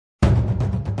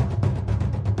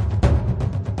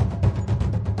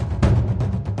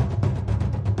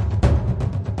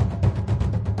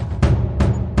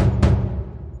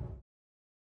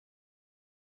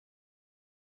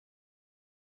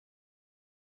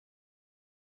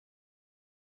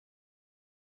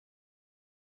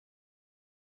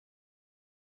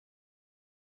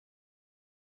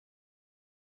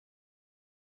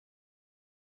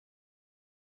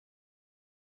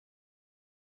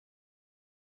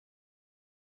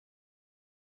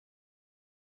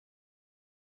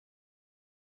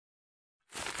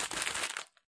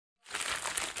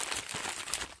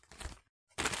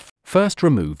First,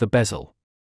 remove the bezel.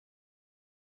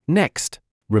 Next,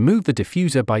 remove the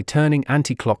diffuser by turning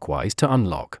anti-clockwise to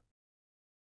unlock.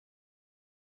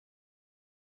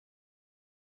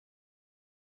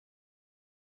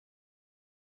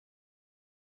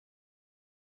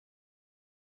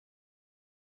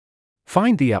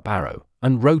 Find the up arrow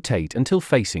and rotate until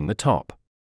facing the top.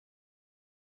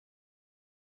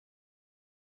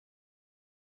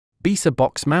 BESA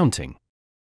box mounting.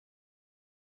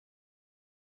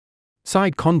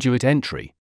 Side conduit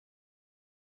entry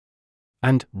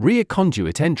and rear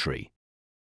conduit entry.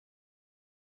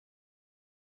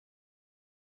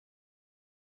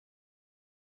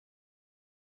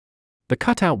 The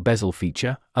cutout bezel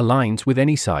feature aligns with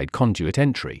any side conduit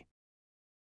entry.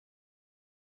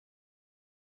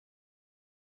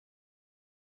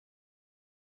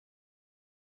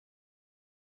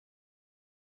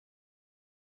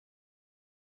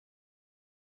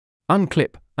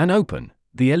 Unclip and open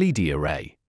the LED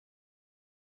array.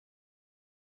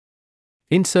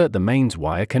 Insert the mains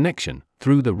wire connection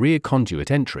through the rear conduit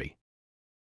entry.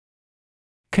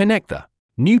 Connect the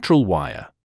neutral wire,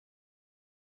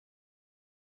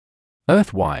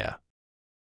 earth wire,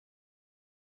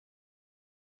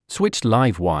 switched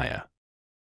live wire,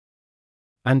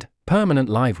 and permanent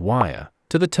live wire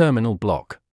to the terminal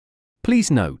block.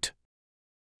 Please note,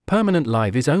 permanent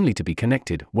live is only to be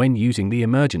connected when using the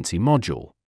emergency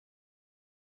module.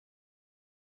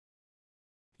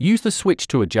 Use the switch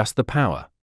to adjust the power.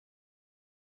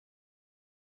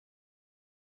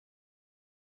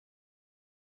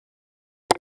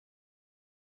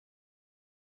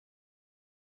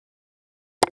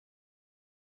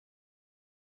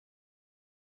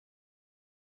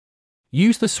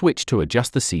 Use the switch to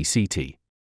adjust the CCT.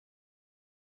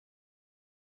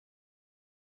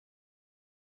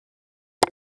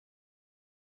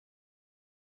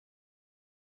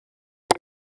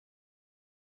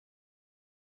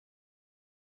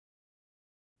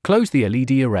 Close the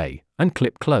LED array and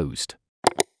clip closed.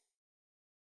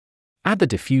 Add the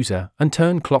diffuser and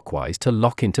turn clockwise to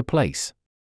lock into place.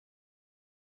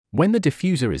 When the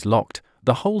diffuser is locked,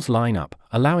 the holes line up,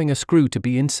 allowing a screw to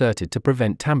be inserted to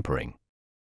prevent tampering.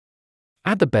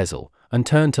 Add the bezel and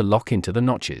turn to lock into the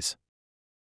notches.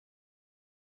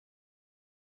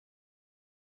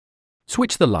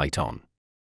 Switch the light on.